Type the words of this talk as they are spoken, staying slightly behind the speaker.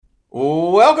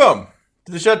Welcome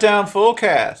to the Shutdown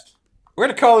Fullcast. We're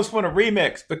going to call this one a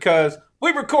remix because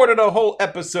we recorded a whole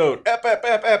episode.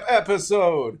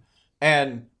 Episode.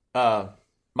 And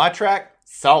my track,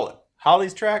 solid.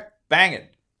 Holly's track, banging.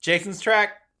 Jason's track,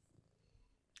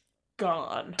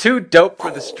 gone. Too dope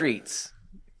for the streets.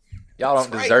 Y'all don't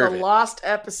deserve the it. lost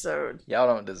episode. Y'all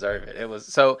don't deserve it. It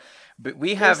was so. But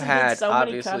we have had so many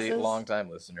obviously cusses.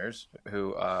 longtime listeners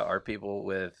who are people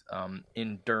with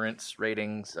endurance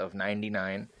ratings of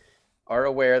 99 are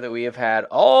aware that we have had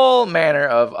all manner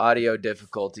of audio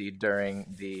difficulty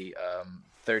during the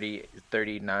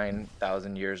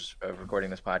 39,000 years of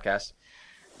recording this podcast.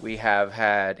 We have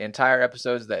had entire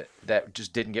episodes that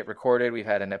just didn't get recorded. We've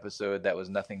had an episode that was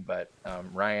nothing but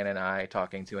Ryan and I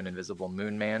talking to an invisible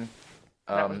moon man.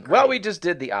 Well, we just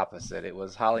did the opposite. It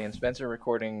was Holly and Spencer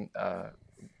recording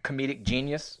Comedic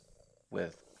Genius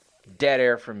with dead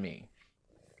air from me.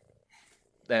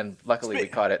 And luckily we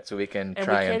caught it so we can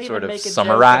try and sort of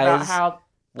summarize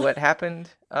what happened.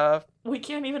 We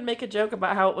can't even make a joke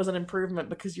about how it was an improvement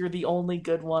because you're the only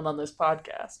good one on this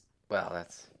podcast. Well,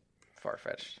 that's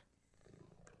far-fetched.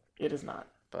 It is not.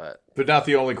 but not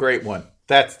the only great one.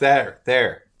 That's there.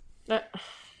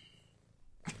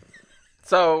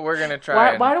 So we're gonna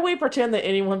try. Why do we pretend that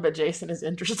anyone but Jason is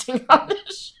interesting on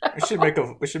this show? We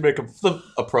should make a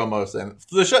promo saying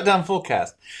the Shutdown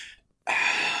Fullcast.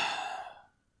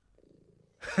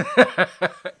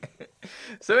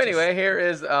 So anyway, here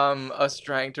is us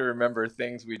trying to remember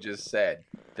things we just said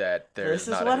that there's This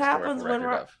is not what a happens when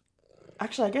record of.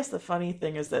 Actually, I guess the funny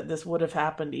thing is that this would have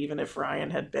happened even if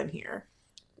Ryan had been here.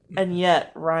 And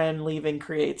yet, Ryan leaving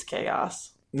creates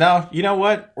chaos. No, you know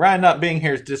what? Ryan not being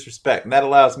here is disrespect, and that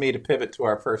allows me to pivot to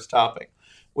our first topic,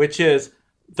 which is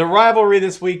the rivalry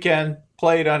this weekend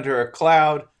played under a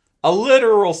cloud, a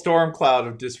literal storm cloud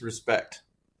of disrespect.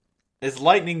 Is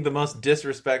lightning the most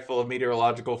disrespectful of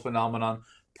meteorological phenomenon?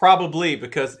 Probably,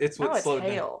 because it's what It's slowed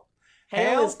hail. down.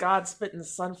 Hail is God spitting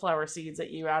sunflower seeds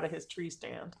at you out of his tree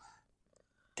stand.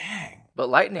 Dang. But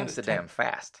lightning's so damn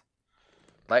fast.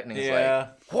 Lightning's Yeah.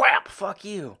 like, whap, fuck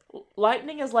you.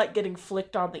 Lightning is like getting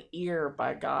flicked on the ear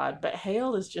by God, but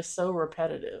hail is just so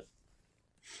repetitive.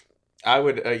 I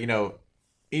would,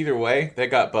 either way, they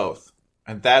got both.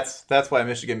 And that's why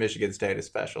Michigan State is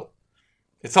special.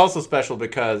 It's also special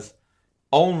because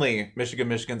only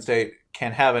Michigan State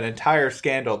can have an entire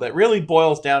scandal that really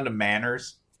boils down to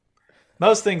manners.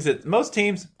 Most teams,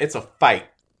 it's a fight.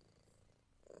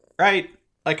 Right?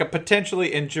 Like a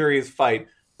potentially injurious fight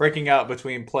breaking out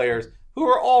between players who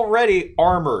are already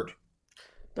armored.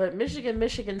 But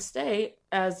Michigan State,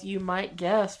 as you might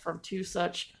guess from two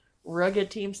such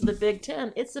rugged teams in the Big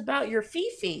Ten, it's about your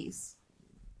fifis.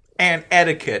 And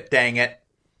etiquette, dang it.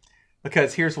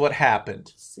 Because here's what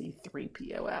happened.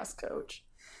 C3PO ass coach.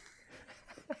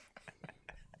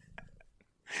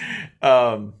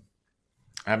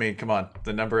 I mean, come on.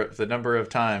 The number of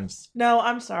times. No,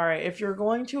 I'm sorry. If you're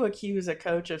going to accuse a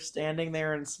coach of standing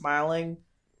there and smiling,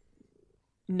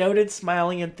 noted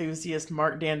smiling enthusiast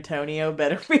Mark D'Antonio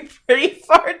better be pretty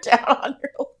far down on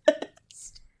your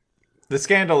list. The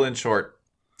scandal, in short.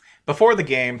 Before the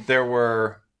game, there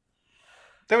was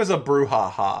a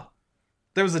brouhaha.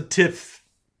 There was a tiff.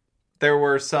 There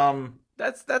were some...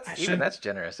 That's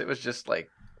generous. It was just like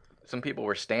some people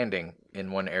were standing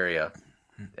in one area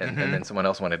and then someone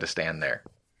else wanted to stand there.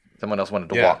 Someone else wanted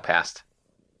to walk past.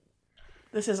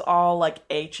 This is all like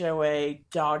HOA,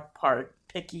 dog park,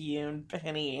 picayune,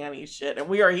 penny Annie shit, and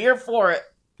we are here for it.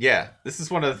 Yeah, this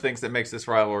is one of the things that makes this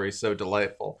rivalry so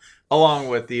delightful. Along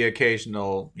with the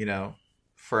occasional,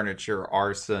 furniture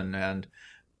arson and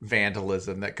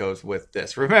vandalism that goes with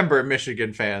this. Remember,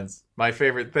 Michigan fans, my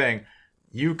favorite thing,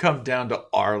 you come down to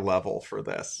our level for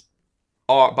this.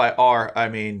 By our, I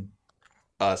mean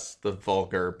us, the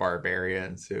vulgar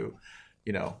barbarians who,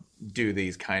 do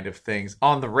these kind of things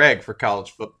on the reg for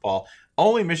college football.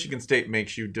 Only Michigan State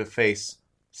makes you deface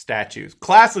statues.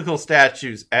 Classical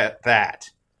statues at that.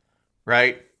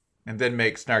 Right? And then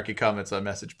make snarky comments on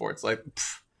message boards like,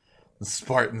 the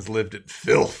Spartans lived in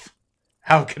filth.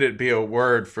 How could it be a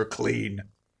word for clean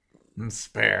and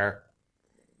spare?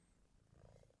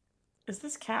 Is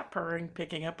this cat purring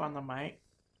picking up on the mic?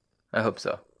 I hope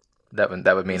so. That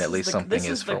would mean at least something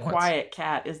is for once. This is the quiet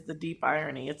cat is the deep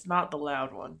irony. It's not the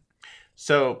loud one.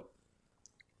 So,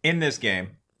 in this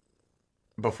game,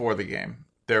 before the game,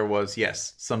 there was,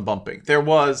 yes, some bumping. There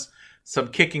was some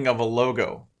kicking of a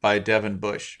logo by Devin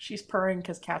Bush. She's purring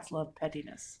because cats love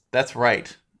pettiness. That's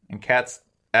right. And cats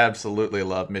absolutely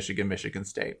love Michigan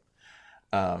State.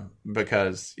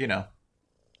 Because,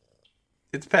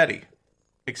 it's petty.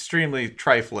 Extremely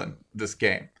trifling, this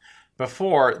game.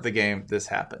 before the game this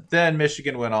happened. Then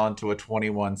Michigan went on to a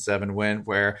 21-7 win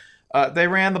where they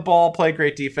ran the ball, played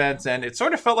great defense, and it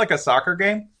sort of felt like a soccer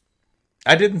game.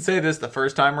 I didn't say this the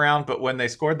first time around, but when they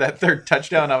scored that third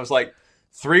touchdown, I was like,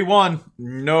 3-1.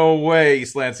 No way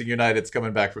East Lansing United's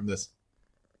coming back from this.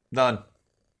 None.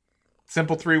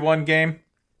 Simple 3-1 game.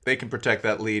 They can protect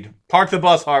that lead. Park the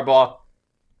bus, Harbaugh.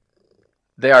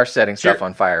 They are setting stuff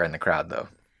on fire in the crowd, though.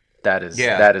 That is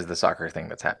the soccer thing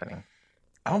that's happening.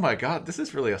 Oh my God, this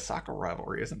is really a soccer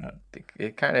rivalry, isn't it?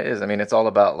 It kind of is. I mean, it's all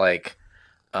about like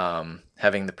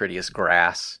having the prettiest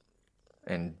grass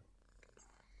and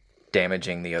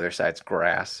damaging the other side's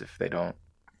grass if you don't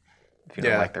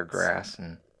like their grass,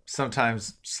 and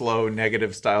sometimes slow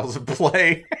negative styles of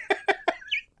play.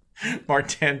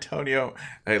 Martantonio,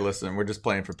 hey, listen, we're just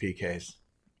playing for PKs.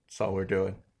 That's all we're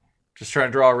doing. Just trying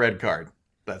to draw a red card.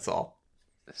 That's all.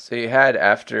 So you had,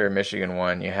 after Michigan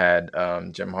won, you had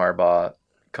Jim Harbaugh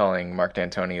calling Mark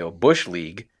D'Antonio Bush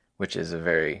League, which is a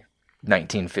very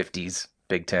 1950s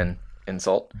Big Ten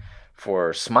insult,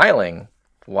 for smiling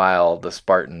while the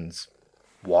Spartans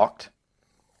walked,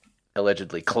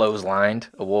 allegedly clotheslined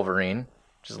a Wolverine,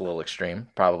 which is a little extreme,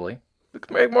 probably. It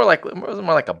was more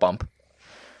like a bump.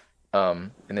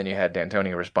 And then you had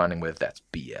D'Antonio responding with, "That's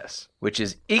BS," which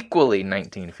is equally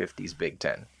 1950s Big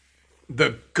Ten.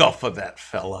 The guff of that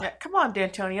fella. Yeah, come on,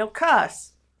 D'Antonio,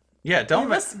 cuss. Yeah,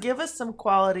 give us some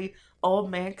quality old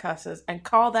man cusses and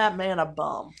call that man a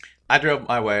bum. I drove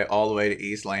my way all the way to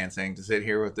East Lansing to sit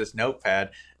here with this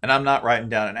notepad, and I'm not writing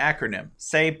down an acronym.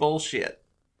 Say bullshit.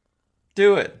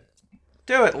 Do it.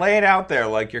 Do it. Lay it out there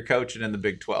like you're coaching in the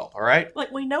Big 12, all right?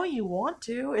 Like, we know you want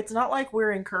to. It's not like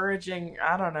we're encouraging,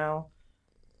 I don't know.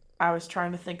 I was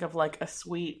trying to think of like a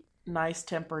sweet,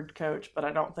 nice-tempered coach, but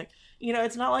I don't think...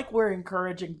 it's not like we're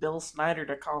encouraging Bill Snyder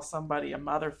to call somebody a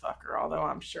motherfucker, although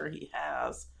I'm sure he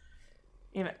has.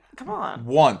 Come on.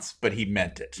 Once, but he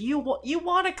meant it. You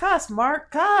want to cuss,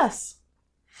 Mark. Cuss.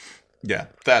 Yeah,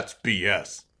 that's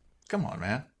BS. Come on,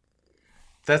 man.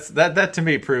 That to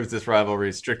me proves this rivalry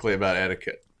is strictly about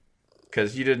etiquette.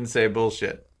 Because you didn't say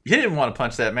bullshit. You didn't want to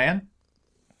punch that man.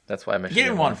 That's why Michigan You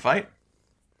didn't want to fight.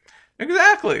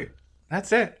 Exactly.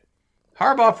 That's it.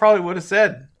 Harbaugh probably would have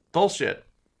said bullshit.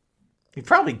 He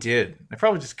probably did. They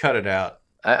probably just cut it out.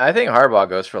 I think Harbaugh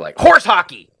goes for like horse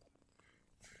hockey.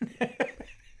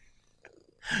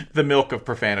 The milk of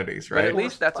profanities, right? But at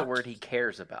least that's a word he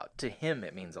cares about. To him,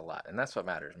 it means a lot, and that's what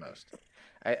matters most.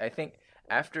 I think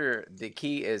after the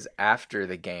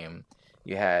game,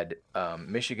 you had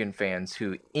Michigan fans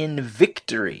who, in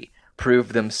victory,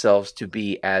 proved themselves to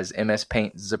be as MS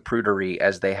Paint zaprudery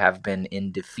as they have been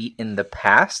in defeat in the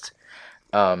past.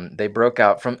 They broke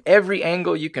out from every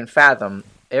angle you can fathom,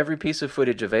 every piece of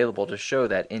footage available to show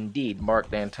that indeed Mark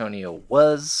D'Antonio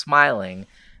was smiling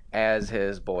as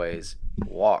his boys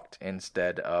walked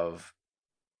instead of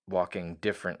walking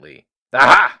differently.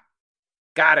 Aha!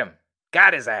 Got him.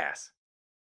 Got his ass.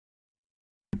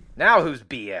 Now who's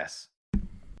BS?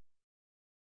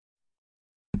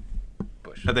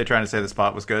 Bush. Are they trying to say the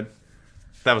spot was good?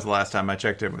 That was the last time I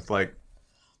checked in with like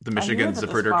the Michigan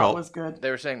Zapruder cult cult. Was good.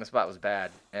 They were saying the spot was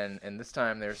bad, and this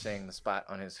time they were saying the spot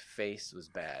on his face was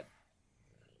bad.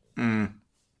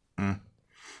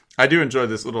 I do enjoy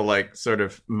this little like sort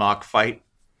of mock fight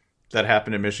that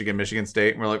happened in Michigan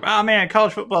State. And we're like, oh man,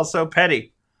 college football is so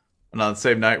petty. And on the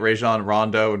same night, Rajon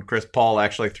Rondo and Chris Paul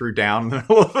actually threw down in the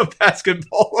middle of a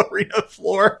basketball arena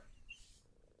floor.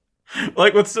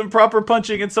 Like with some proper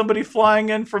punching and somebody flying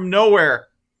in from nowhere.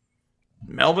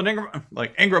 Melvin Ingram,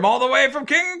 like Ingram all the way from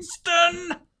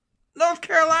Kingston, North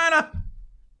Carolina.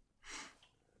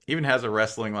 Even has a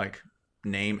wrestling like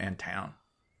name and town.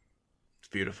 It's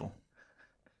beautiful.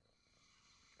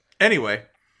 Anyway,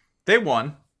 they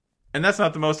won. And that's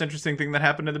not the most interesting thing that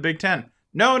happened in the Big Ten.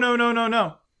 No.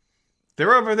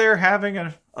 They're over there having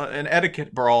an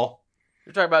etiquette brawl.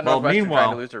 You're talking about Northwestern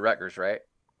trying to lose to Rutgers, right?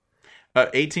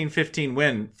 18-15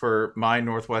 win for my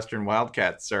Northwestern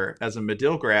Wildcats, sir. As a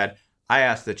Medill grad, I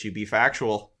ask that you be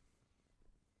factual.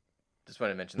 Just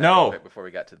wanted to mention that real quick before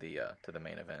we got to the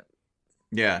main event.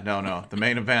 Yeah, no. The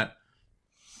main event.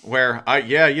 Where,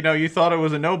 you thought it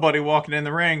was a nobody walking in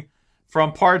the ring.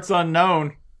 From parts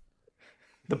unknown,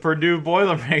 the Purdue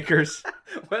Boilermakers.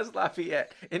 West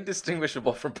Lafayette,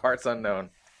 indistinguishable from parts unknown.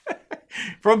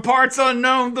 From parts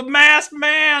unknown, the masked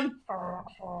man.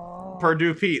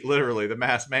 Purdue Pete, literally the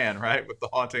masked man, right, with the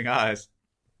haunting eyes.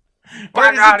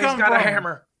 By God, he's got a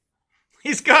hammer.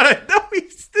 He's got a no.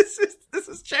 This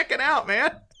is checking out,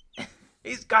 man.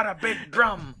 He's got a big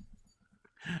drum.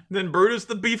 Then Brutus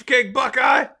the Beefcake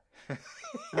Buckeye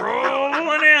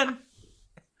rolling in.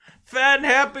 fat and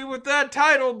happy with that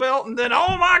title belt, and then,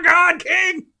 oh my God,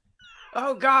 King!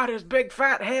 Oh God, his big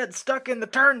fat head stuck in the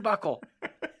turnbuckle.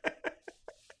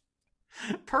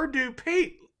 Purdue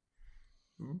Pete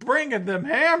bringing them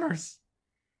hammers.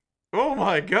 Oh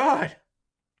my God.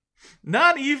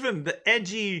 Not even the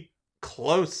edgy,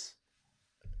 close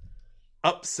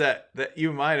upset that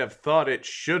you might have thought it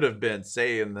should have been,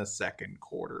 say, in the second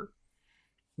quarter.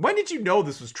 When did you know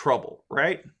this was trouble,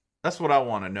 right? That's what I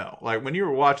want to know. Like, when you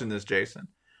were watching this, Jason,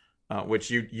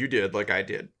 which you did, like I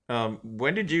did,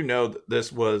 when did you know that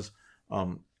this was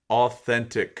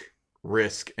authentic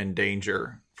risk and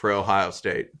danger for Ohio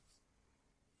State?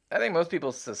 I think most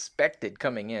people suspected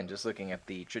coming in, just looking at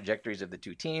the trajectories of the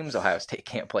two teams. Ohio State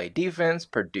can't play defense.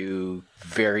 Purdue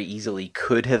very easily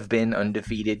could have been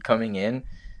undefeated coming in.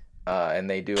 And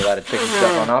they do a lot of tricky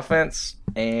stuff on offense.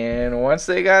 And once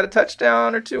they got a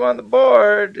touchdown or two on the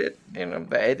board,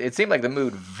 it seemed like the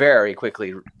mood very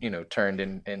quickly, turned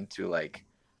into like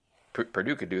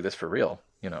Purdue could do this for real,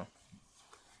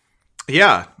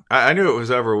 Yeah, I knew it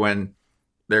was over when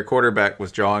their quarterback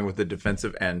was jawing with the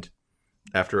defensive end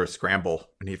after a scramble,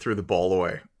 and he threw the ball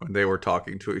away when they were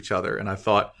talking to each other. And I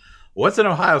thought, what's an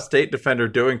Ohio State defender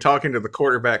doing talking to the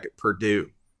quarterback at Purdue?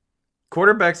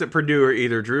 Quarterbacks at Purdue are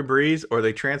either Drew Brees or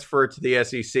they transfer to the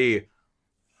SEC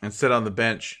and sit on the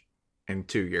bench in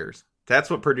 2 years. That's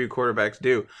what Purdue quarterbacks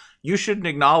do. You shouldn't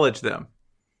acknowledge them.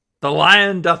 The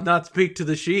lion doth not speak to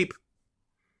the sheep.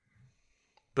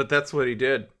 But that's what he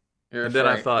did. You're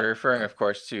referring, of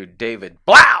course, to David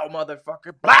Blau,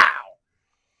 motherfucker, Blau.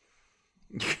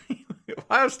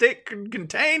 Ohio State can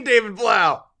contain David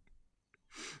Blau,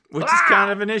 which is kind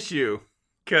of an issue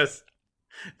because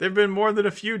there have been more than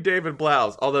a few David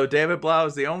Blaus. Although David Blau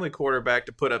is the only quarterback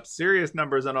to put up serious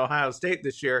numbers on Ohio State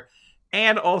this year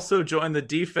and also join the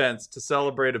defense to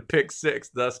celebrate a pick six,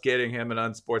 thus getting him an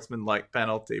unsportsmanlike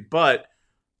penalty. But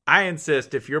I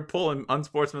insist, if you're pulling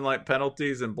unsportsmanlike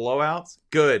penalties and blowouts,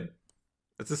 good.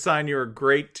 It's a sign you're a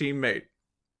great teammate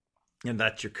and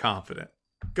that you're confident.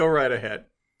 Go right ahead.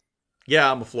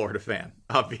 Yeah, I'm a Florida fan,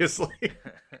 obviously.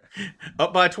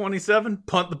 Up by 27,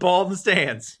 punt the ball in the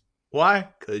stands. Why?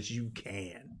 Because you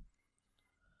can.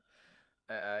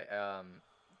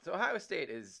 So Ohio State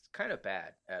is kind of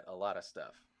bad at a lot of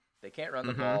stuff. They can't run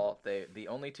the ball. The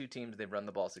only two teams they've run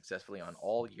the ball successfully on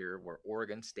all year were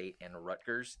Oregon State and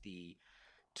Rutgers, the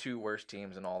two worst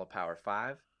teams in all the Power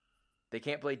Five. They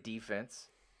can't play defense.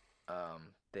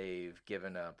 They've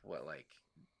given up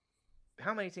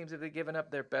how many teams have they given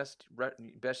up their best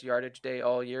yardage day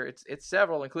all year? It's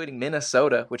several, including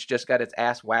Minnesota, which just got its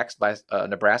ass waxed by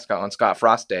Nebraska on Scott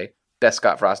Frost Day. Best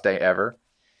Scott Frost Day ever.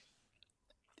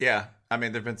 Yeah, I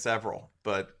mean, there've been several,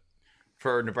 but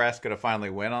for Nebraska to finally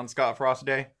win on Scott Frost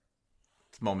Day,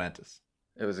 it's momentous.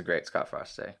 It was a great Scott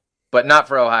Frost Day, but not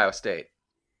for Ohio State.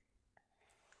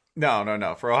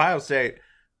 No. For Ohio State,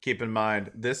 keep in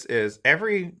mind, this is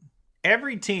every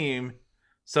team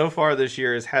so far this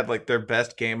year has had like their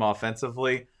best game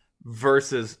offensively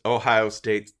versus Ohio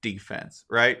State's defense,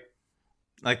 right?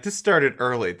 Like, this started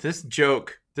early. This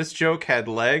joke had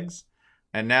legs,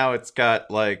 and now it's got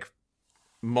like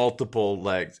multiple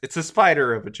legs. It's a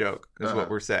spider of a joke, is what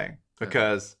we're saying.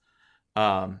 Because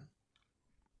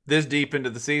this deep into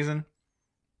the season,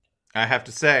 I have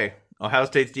to say, Ohio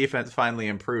State's defense finally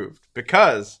improved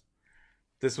because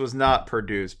this was not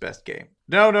Purdue's best game.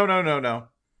 No.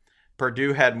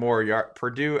 Purdue had more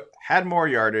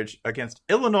yardage against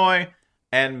Illinois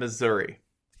and Missouri.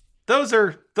 Those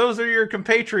are your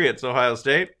compatriots, Ohio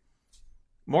State.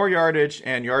 More yardage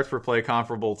and yards per play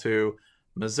comparable to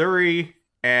Missouri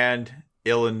and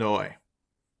Illinois.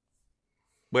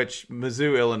 Which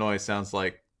Mizzou, Illinois sounds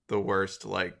like the worst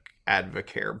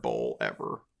Advocare Bowl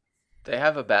ever. They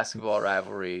have a basketball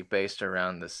rivalry based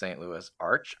around the St. Louis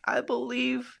Arch, I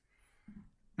believe.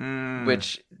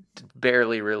 Which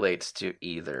barely relates to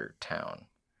either town.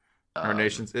 Our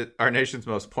nation's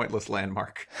most pointless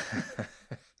landmark.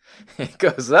 It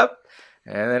goes up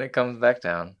and then it comes back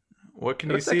down. What can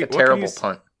you see? Like a terrible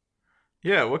punt.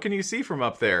 Yeah, what can you see from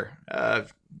up there?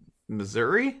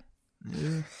 Missouri?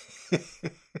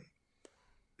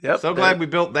 Yep. So glad we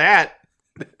built that.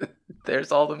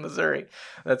 There's all the Missouri.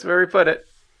 That's where we put it.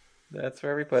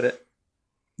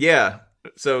 Yeah.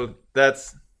 So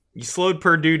you slowed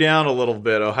Purdue down a little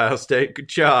bit, Ohio State. Good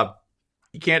job.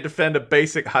 You can't defend a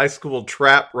basic high school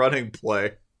trap running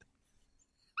play.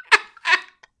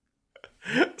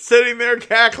 Sitting there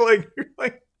cackling.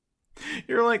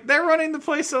 You're like, they're running the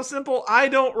play so simple, I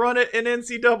don't run it in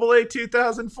NCAA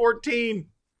 2014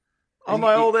 on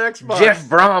my old Xbox. Jeff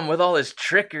Brom with all his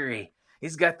trickery.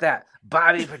 He's got that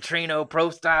Bobby Petrino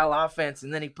pro-style offense,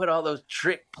 and then he put all those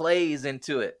trick plays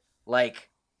into it, like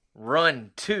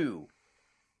run 2.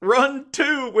 Run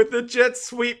 2 with the jet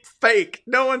sweep fake.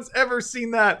 No one's ever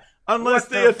seen that unless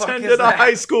they What the fuck is attended a that?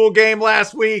 high school game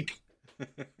last week.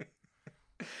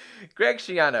 Greg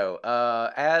Schiano,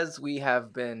 as we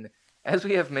have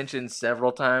mentioned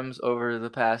several times over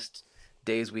the past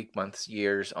days, week, months,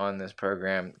 years on this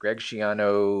program, Greg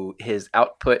Schiano, his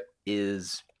output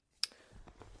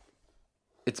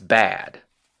it's bad.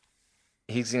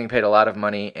 He's getting paid a lot of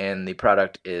money, and the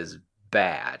product is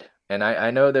bad. And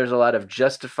I know there's a lot of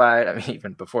justified, I mean,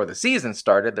 even before the season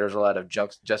started, there's a lot of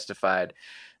justified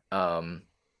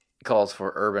calls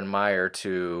for Urban Meyer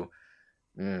to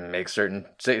make certain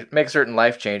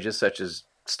life changes, such as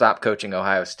stop coaching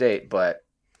Ohio State. But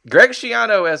Greg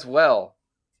Schiano as well,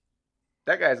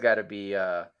 that guy's got to be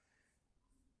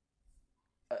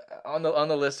on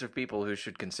the list of people who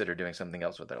should consider doing something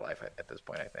else with their life at this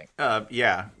point, I think.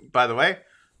 Yeah. By the way,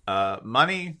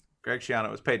 money, Greg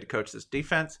Schiano was paid to coach this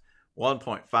defense,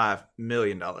 $1.5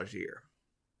 million a year.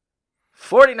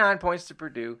 49 points to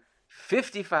Purdue,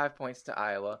 55 points to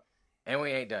Iowa, and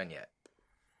we ain't done yet.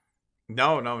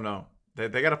 No.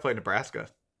 They got to play Nebraska.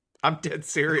 I'm dead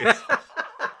serious.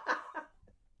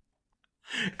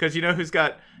 Because you know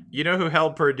who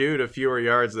held Purdue to fewer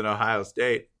yards than Ohio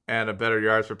State and a better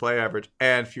yards per play average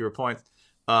and fewer points?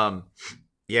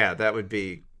 Yeah, that would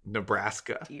be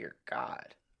Nebraska. Dear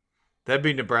God. That'd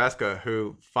be Nebraska,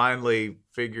 who finally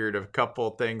figured a couple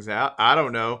things out. I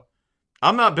don't know.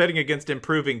 I'm not betting against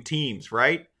improving teams,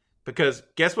 right? Because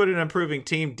guess what an improving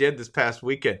team did this past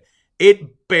weekend?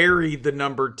 It buried the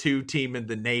number 2 team in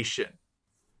the nation.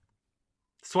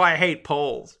 That's why I hate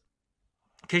polls.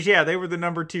 Because, yeah, they were the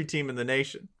number 2 team in the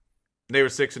nation. They were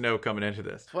 6-0 coming into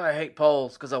this. That's why I hate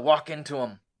polls, because I walk into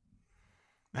them.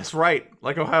 That's right.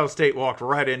 Like Ohio State walked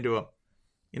right into them.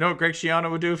 You know what Greg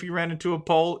Schiano would do if he ran into a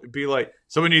pole? It'd be like,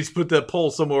 somebody needs to put that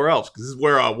pole somewhere else because this is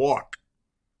where I walk.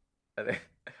 I think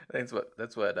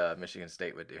that's what Michigan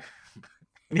State would do.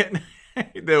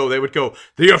 No, they would go,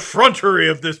 the effrontery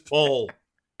of this pole.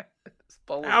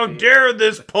 How dare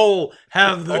this pole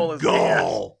have the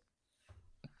gall?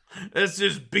 This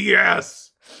is BS.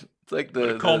 It's like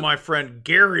call my friend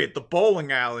Gary at the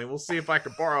bowling alley. We'll see if I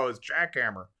can borrow his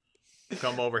jackhammer.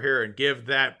 Come over here and give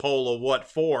that pole a what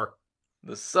for.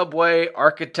 The Subway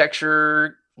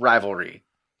architecture rivalry.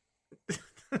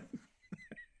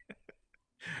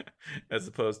 As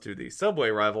opposed to the Subway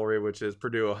rivalry, which is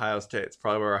Purdue-Ohio State. It's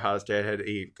probably where Ohio State had to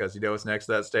eat, because you know what's next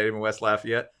to that stadium in West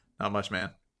Lafayette? Not much,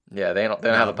 man. Yeah, they don't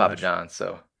have a Papa John's,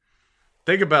 so.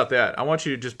 Think about that. I want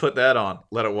you to just put that on.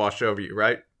 Let it wash over you,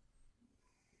 right?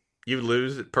 You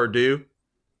lose at Purdue.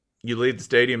 You leave the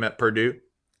stadium at Purdue.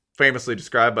 Famously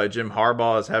described by Jim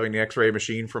Harbaugh as having the X-ray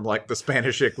machine from like the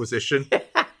Spanish Inquisition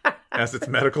as its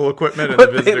medical equipment in the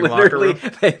visiting locker room.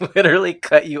 They literally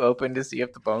cut you open to see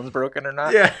if the bone's broken or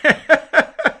not. Yeah.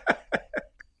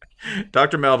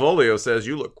 Dr. Malvolio says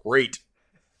you look great.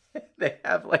 They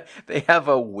have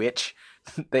a witch.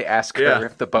 They ask her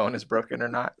if the bone is broken or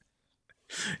not.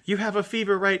 You have a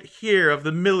fever right here of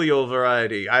the milial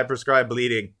variety. I prescribe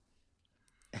bleeding.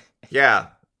 Yeah,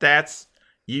 that's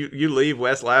you leave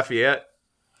West Lafayette,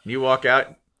 you walk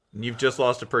out, and you've just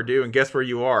lost to Purdue, and guess where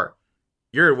you are?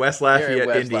 You're in West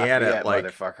Lafayette, Indiana, at like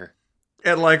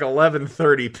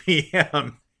 11:30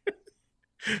 p.m.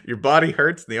 Your body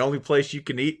hurts, and the only place you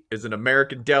can eat is an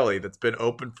American deli that's been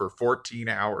open for 14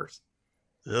 hours.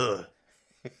 Ugh.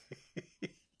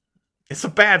 It's a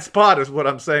bad spot, is what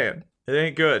I'm saying. It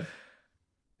ain't good.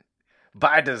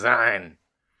 By design.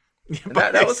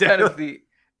 That was kind of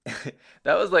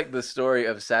that was like the story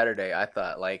of Saturday. I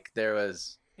thought, like, there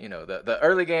was, the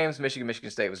early games, Michigan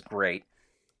State was great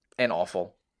and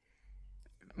awful.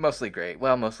 Mostly great.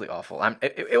 Well, mostly awful.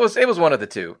 It was one of the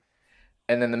two.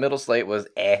 And then the middle slate was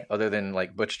other than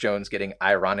like Butch Jones getting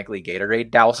ironically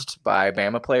Gatorade doused by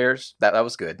Bama players. That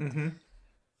was good. Mm-hmm.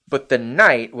 But the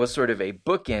night was sort of a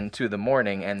bookend to the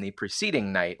morning and the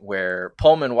preceding night where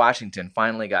Pullman, Washington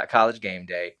finally got College Game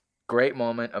Day. Great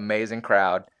moment, amazing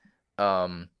crowd.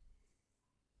 The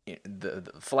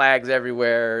flags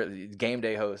everywhere, game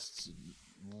day hosts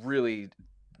really,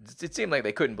 it seemed like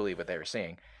they couldn't believe what they were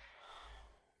seeing.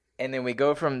 And then we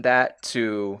go from that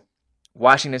to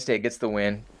Washington State gets the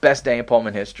win, best day in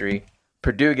Pullman history.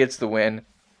 Purdue gets the win,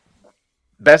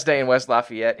 best day in West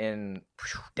Lafayette in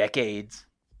decades.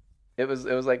 It was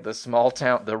like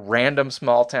the random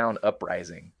small town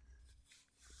uprising.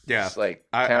 Yeah, it's like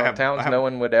towns no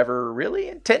one would ever really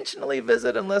intentionally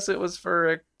visit unless it was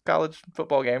for a college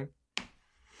football game.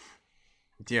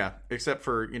 Yeah, except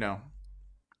for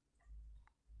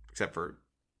except for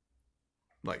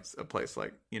like a place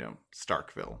like,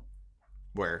 Starkville,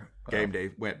 where game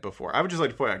day went before. I would just like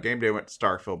to point out, game day went to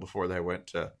Starkville before they went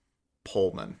to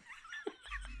Pullman,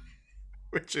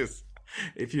 which is,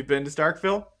 if you've been to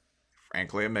Starkville,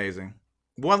 frankly amazing.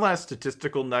 One last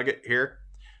statistical nugget here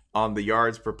on the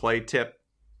yards per play tip.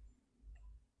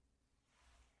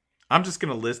 I'm just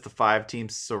going to list the 5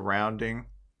 teams surrounding,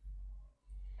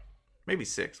 maybe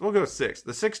 6. We'll go 6.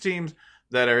 The 6 teams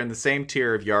that are in the same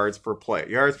tier of yards per play.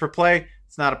 Yards per play,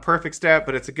 it's not a perfect stat,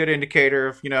 but it's a good indicator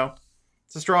of,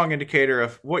 it's a strong indicator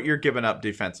of what you're giving up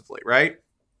defensively, right?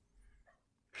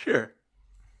 Sure.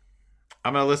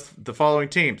 I'm going to list the following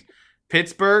teams.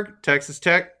 Pittsburgh, Texas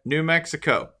Tech, New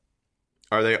Mexico.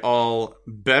 Are they all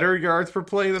better yards per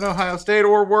play than Ohio State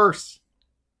or worse?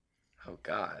 Oh,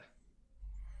 God.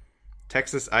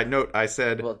 Texas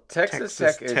said Texas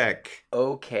Tech is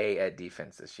okay at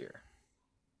defense this year.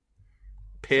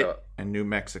 Pitt and New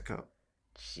Mexico.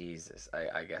 Jesus,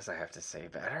 I guess I have to say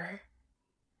better.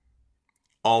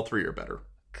 All 3 are better.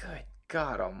 Good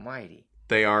God Almighty!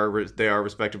 They are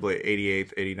respectively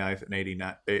 88th, 89th, and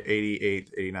 88th,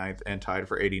 89th, and tied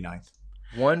for 89th.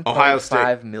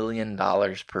 $1.5 million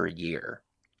per year.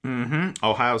 Mm-hmm.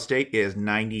 Ohio State is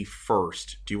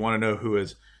 91st. Do you want to know who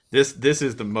is this? This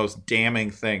is the most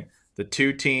damning thing. The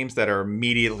 2 teams that are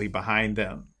immediately behind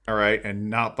them. All right, and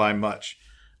not by much.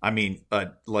 I mean,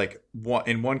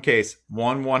 in one case,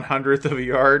 1/100th of a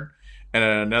yard, and in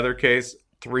another case,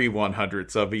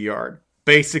 3/100ths of a yard.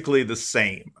 Basically the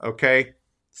same, okay?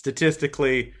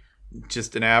 Statistically,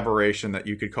 just an aberration that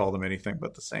you could call them anything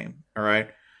but the same, all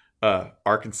right?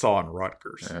 Arkansas and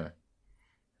Rutgers.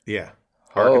 Yeah.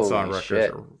 Arkansas and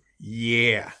Rutgers.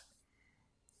 Yeah.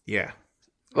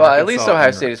 Well, at least Ohio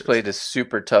State has played a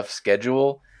super tough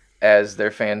schedule, as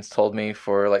their fans told me,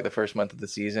 for like the first month of the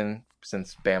season,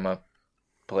 since Bama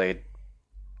played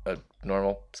a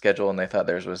normal schedule and they thought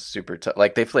theirs was super tough.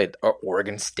 Like, they played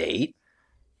Oregon State.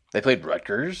 They played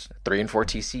Rutgers, 3-4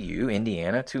 TCU,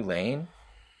 Indiana, Tulane.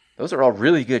 Those are all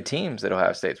really good teams that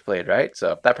Ohio State's played, right?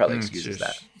 So that probably excuses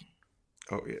that.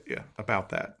 Oh, yeah. About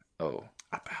that. Oh.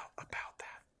 About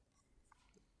that.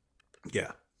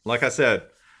 Yeah. Like I said,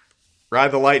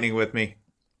 ride the lightning with me.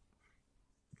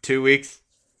 2 weeks.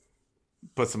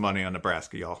 Put some money on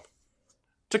Nebraska, y'all.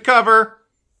 To cover.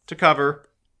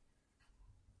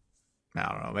 I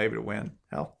don't know. Maybe to win.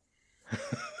 Hell.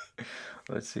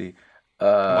 Let's see. I'm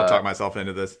going to talk myself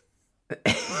into this.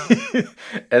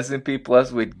 S&P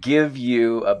Plus would give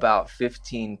you about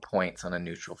 15 points on a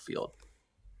neutral field.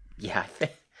 Yeah, I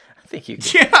think you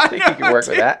can work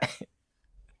with that.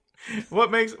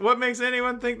 What makes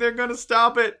anyone think they're going to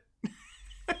stop it?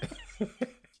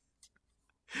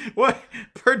 What?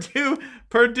 Purdue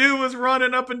was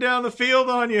running up and down the field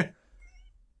on you.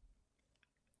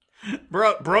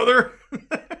 Brother.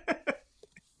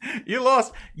 You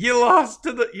lost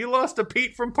to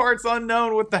Pete from Parts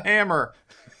Unknown with the hammer.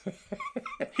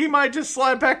 He might just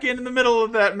slide back in the middle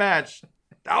of that match.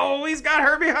 Oh, he's got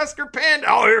Herbie Husker pinned.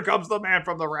 Oh, here comes the man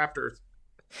from the Raptors.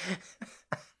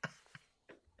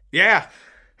 Yeah.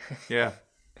 So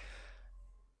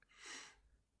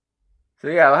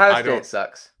yeah, Ohio State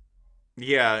sucks.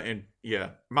 Yeah,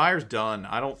 Meyer's done.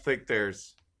 I don't think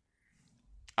there's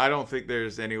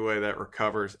any way that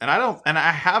recovers. And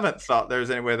I haven't thought there's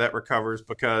any way that recovers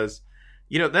because,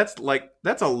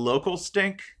 that's a local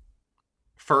stink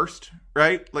first,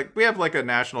 right? Like, we have like a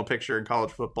national picture in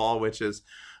college football, which is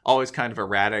always kind of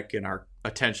erratic, and our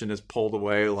attention is pulled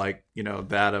away, like,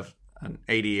 that of an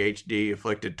ADHD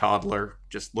afflicted toddler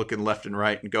just looking left and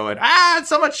right and going, it's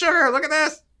so much sugar. Look at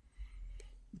this.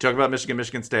 Talk about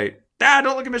Michigan State.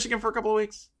 Don't look at Michigan for a couple of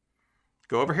weeks.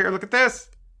 Go over here. Look at this.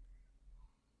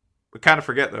 We kind of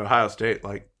forget that Ohio State,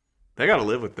 they got to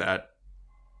live with that.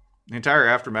 The entire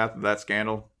aftermath of that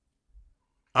scandal,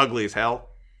 ugly as hell.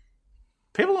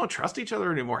 People don't trust each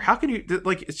other anymore. How can you,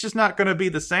 it's just not going to be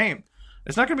the same.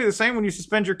 It's not going to be the same when you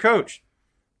suspend your coach.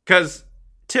 Because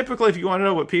typically, if you want to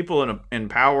know what people in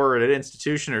power at an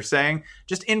institution are saying,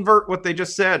 just invert what they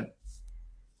just said.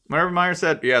 Whenever Meyer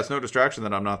said, it's no distraction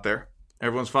that I'm not there.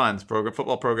 Everyone's fine. This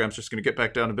football program's just going to get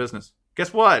back down to business.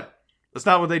 Guess what? That's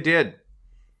not what they did.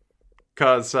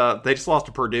 Because they just lost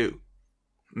to Purdue.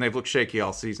 And they've looked shaky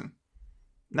all season.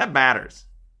 And that matters.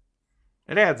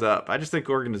 It adds up. I just think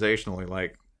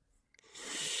organizationally,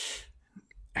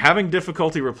 having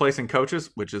difficulty replacing coaches,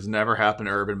 which has never happened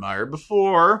to Urban Meyer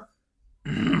before.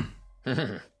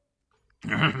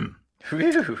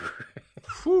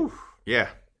 Whew. Yeah.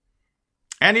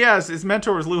 And his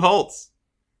mentor was Lou Holtz.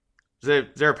 Is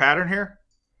there a pattern here?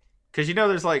 Because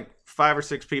there's like 5 or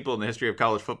 6 people in the history of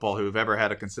college football who've ever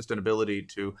had a consistent ability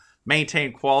to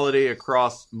maintain quality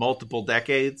across multiple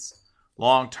decades,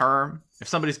 long term. If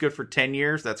somebody's good for 10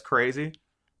 years, that's crazy.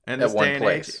 In this day and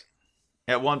age,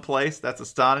 at one place, that's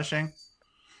astonishing.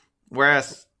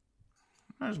 Whereas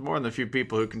there's more than a few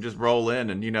people who can just roll in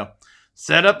and,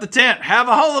 set up the tent, have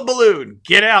a hullabaloo,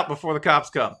 get out before the cops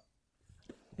come.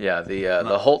 Yeah,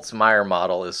 the Holtz-Meyer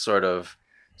model is sort of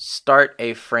start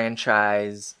a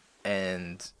franchise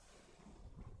and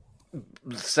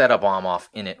set a bomb off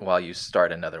in it while you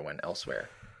start another one elsewhere.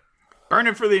 Burn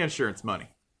it for the insurance money.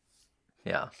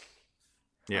 Yeah.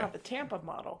 Yeah. The Tampa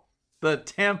model. The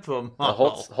Tampa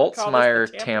model. The Holtz-Meyer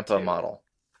Tampa model.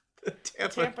 The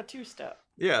Tampa two-step.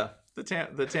 Yeah, the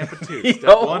Tampa 2. Step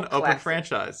Yo, 1, open classic.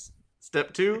 franchise.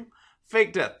 Step 2,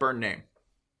 fake death, burn name.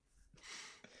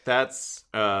 That's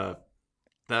what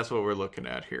we're looking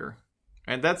at here.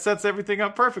 And that sets everything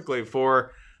up perfectly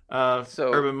for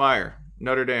Urban Meyer,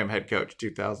 Notre Dame head coach,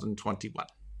 2021.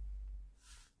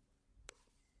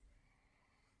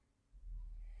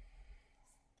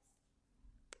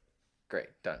 Great,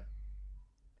 done.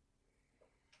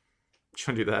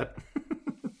 Should we do that?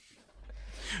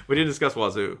 We didn't discuss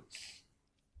Wazoo.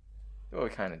 Oh, we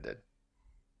kind of did.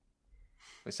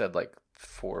 We said like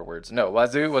 4 words. No,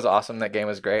 Wazoo was awesome. That game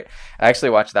was great. I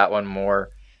actually watched that one more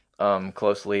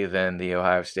closely than the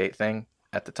Ohio State thing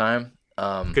at the time.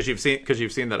 Because you've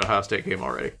seen that Ohio State game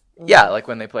already. Yeah, like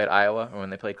when they played Iowa or when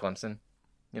they played Clemson.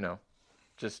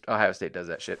 Just Ohio State does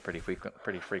that shit pretty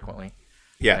frequently.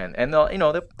 Yeah, and they'll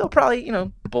probably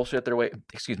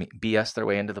BS their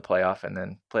way into the playoff and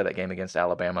then play that game against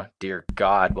Alabama. Dear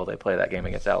God, will they play that game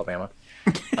against Alabama?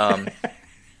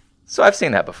 So I've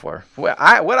seen that before. What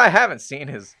I haven't seen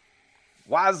is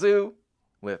Wazoo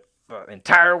with the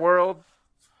entire world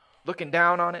looking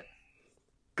down on it,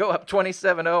 go up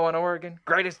 27-0 on Oregon,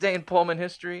 greatest day in Pullman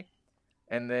history,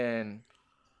 and then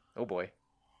oh boy,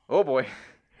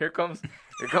 here comes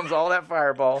all that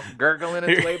fireball gurgling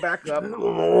its way back up.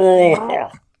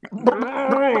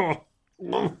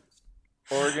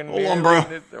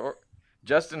 Oregon,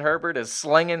 Justin Herbert is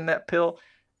slinging that pill.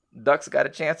 Ducks got a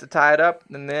chance to tie it up,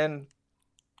 and then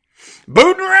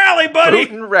boot and rally, buddy.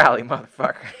 Boot and rally,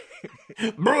 motherfucker.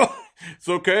 Bro, it's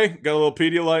okay. Got a little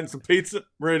Pedialyte and some pizza.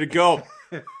 Ready to go.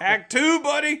 Act 2,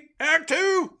 buddy. Act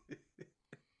 2.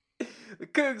 The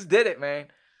Cougs did it, man.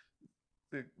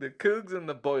 The Cougs and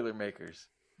the Boilermakers.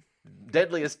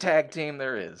 Deadliest tag team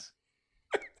there is.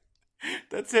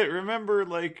 That's it. Remember,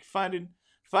 like, finding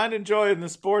joy in the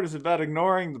sport is about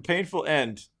ignoring the painful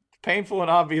end. Painful and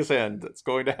obvious end that's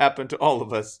going to happen to all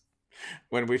of us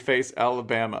when we face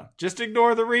Alabama. Just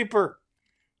ignore the Reaper.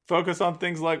 Focus on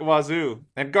things like Wazoo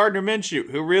and Gardner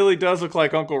Minshew, who really does look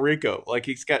like Uncle Rico. Like,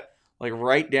 he's got, like,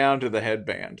 right down to the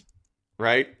headband.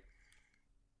 Right?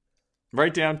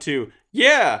 Right down to,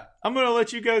 yeah, I'm going to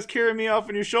let you guys carry me off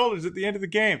on your shoulders at the end of the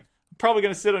game. I'm probably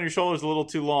going to sit on your shoulders a little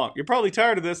too long. You're probably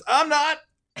tired of this. I'm not.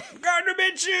 Gardner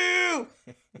Minshew!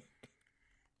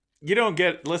 You don't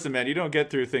get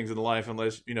through things in life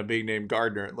unless, being named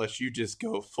Gardner, unless you just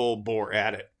go full bore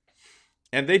at it.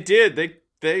 And they did.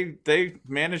 They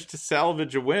managed to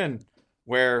salvage a win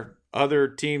where other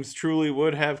teams truly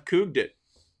would have couged it.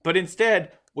 But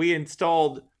instead, we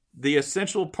installed the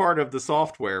essential part of the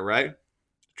software, right?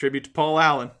 Tribute to Paul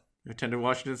Allen, who attended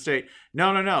Washington State.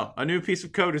 No. A new piece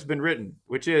of code has been written,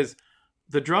 which is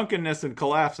the drunkenness and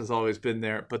collapse has always been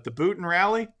there, but the boot and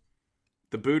rally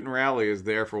is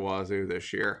there for Wazoo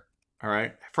this year. All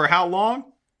right. For how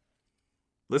long?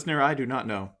 Listener, I do not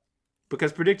know.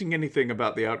 Because predicting anything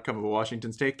about the outcome of a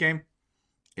Washington State game,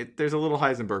 there's a little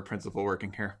Heisenberg principle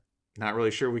working here. Not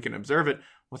really sure we can observe it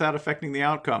without affecting the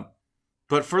outcome.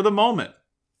 But for the moment,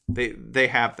 they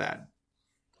have that.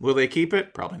 Will they keep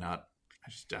it? Probably not.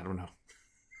 I don't know.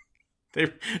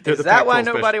 Is that why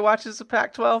nobody watches the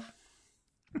Pac-12?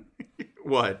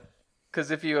 What?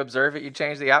 Because if you observe it, you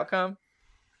change the outcome?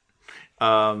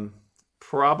 Probably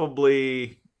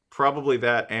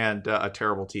that and a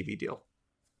terrible TV deal.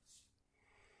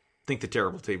 I think the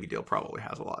terrible TV deal probably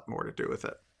has a lot more to do with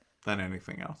it than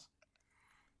anything else.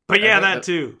 But yeah, that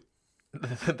too.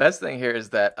 The best thing here is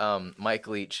that Mike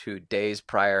Leach, who days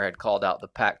prior had called out the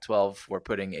Pac-12 for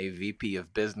putting a VP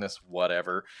of business,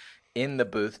 whatever, in the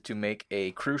booth to make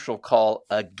a crucial call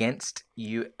against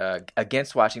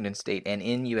Washington State and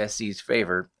in USC's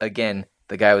favor. Again,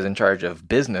 the guy was in charge of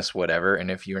business, whatever,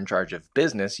 and if you're in charge of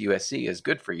business, USC is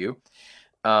good for you.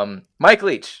 Mike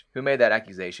Leach, who made that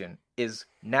accusation, is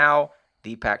now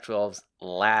the Pac-12's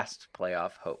last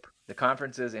playoff hope. The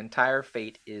conference's entire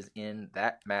fate is in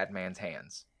that madman's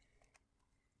hands.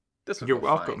 You're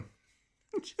welcome.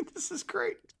 This is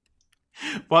great.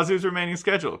 Wazoo's remaining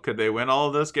schedule. Could they win all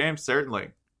of those games?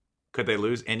 Certainly. Could they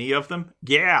lose any of them?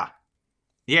 Yeah.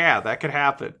 Yeah, that could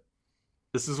happen.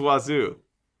 This is Wazoo.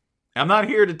 I'm not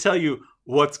here to tell you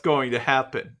what's going to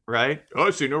happen, right? Oh, I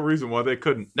see no reason why they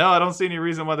couldn't. No, I don't see any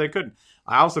reason why they couldn't.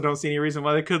 I also don't see any reason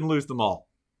why they couldn't lose them all.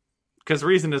 Because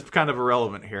reason is kind of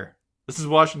irrelevant here. This is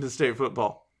Washington State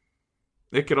football.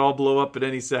 It could all blow up at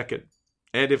any second.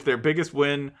 And if their biggest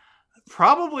win,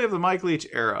 probably of the Mike Leach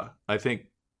era, I think,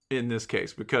 in this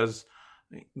case, because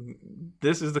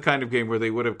this is the kind of game where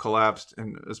they would have collapsed,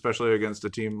 and especially against a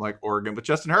team like Oregon. But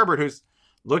Justin Herbert, who's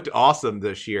looked awesome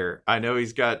this year. I know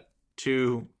he's got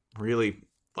 2 really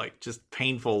just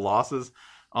painful losses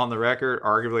on the record.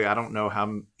 Arguably, I don't know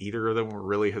how either of them were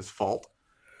really his fault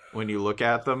when you look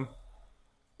at them.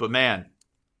 But man,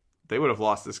 they would have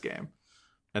lost this game,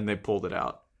 and they pulled it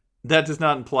out. That does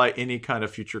not imply any kind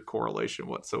of future correlation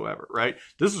whatsoever, right?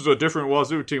 This is a different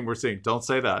Wazoo team we're seeing. Don't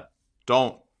say that.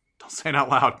 Don't say it out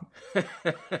loud.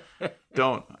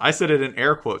 Don't. I said it in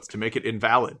air quotes to make it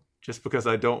invalid, just because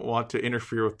I don't want to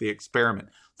interfere with the experiment.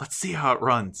 Let's see how it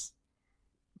runs.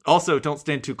 Also, don't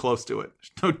stand too close to it.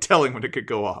 There's no telling when it could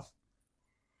go off.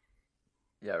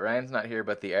 Yeah, Ryan's not here,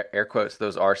 but the air quotes,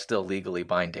 those are still legally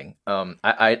binding.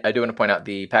 I do want to point out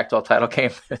the Pac-12 title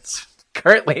game. It's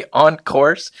currently on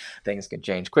course. Things can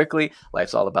change quickly.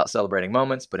 Life's all about celebrating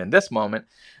moments. But in this moment,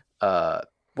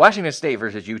 Washington State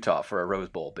versus Utah for a Rose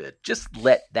Bowl bid. Just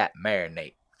let that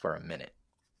marinate for a minute.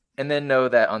 And then know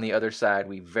that on the other side,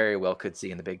 we very well could see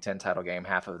in the Big Ten title game,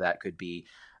 half of that could be,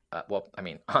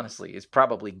 honestly, is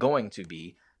probably going to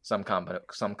be some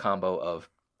combo of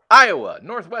Iowa,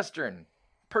 Northwestern,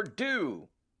 Purdue,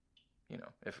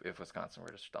 if Wisconsin were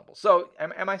to stumble. So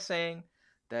am I saying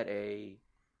that a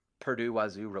Purdue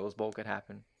Wazoo Rose Bowl could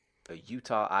happen? A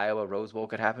Utah Iowa Rose Bowl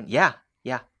could happen? Yeah,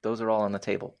 those are all on the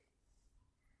table.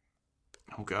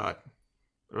 Oh, God.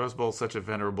 The Rose Bowl is such a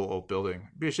venerable old building.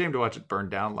 It'd be a shame to watch it burn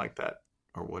down like that.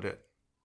 Or would it?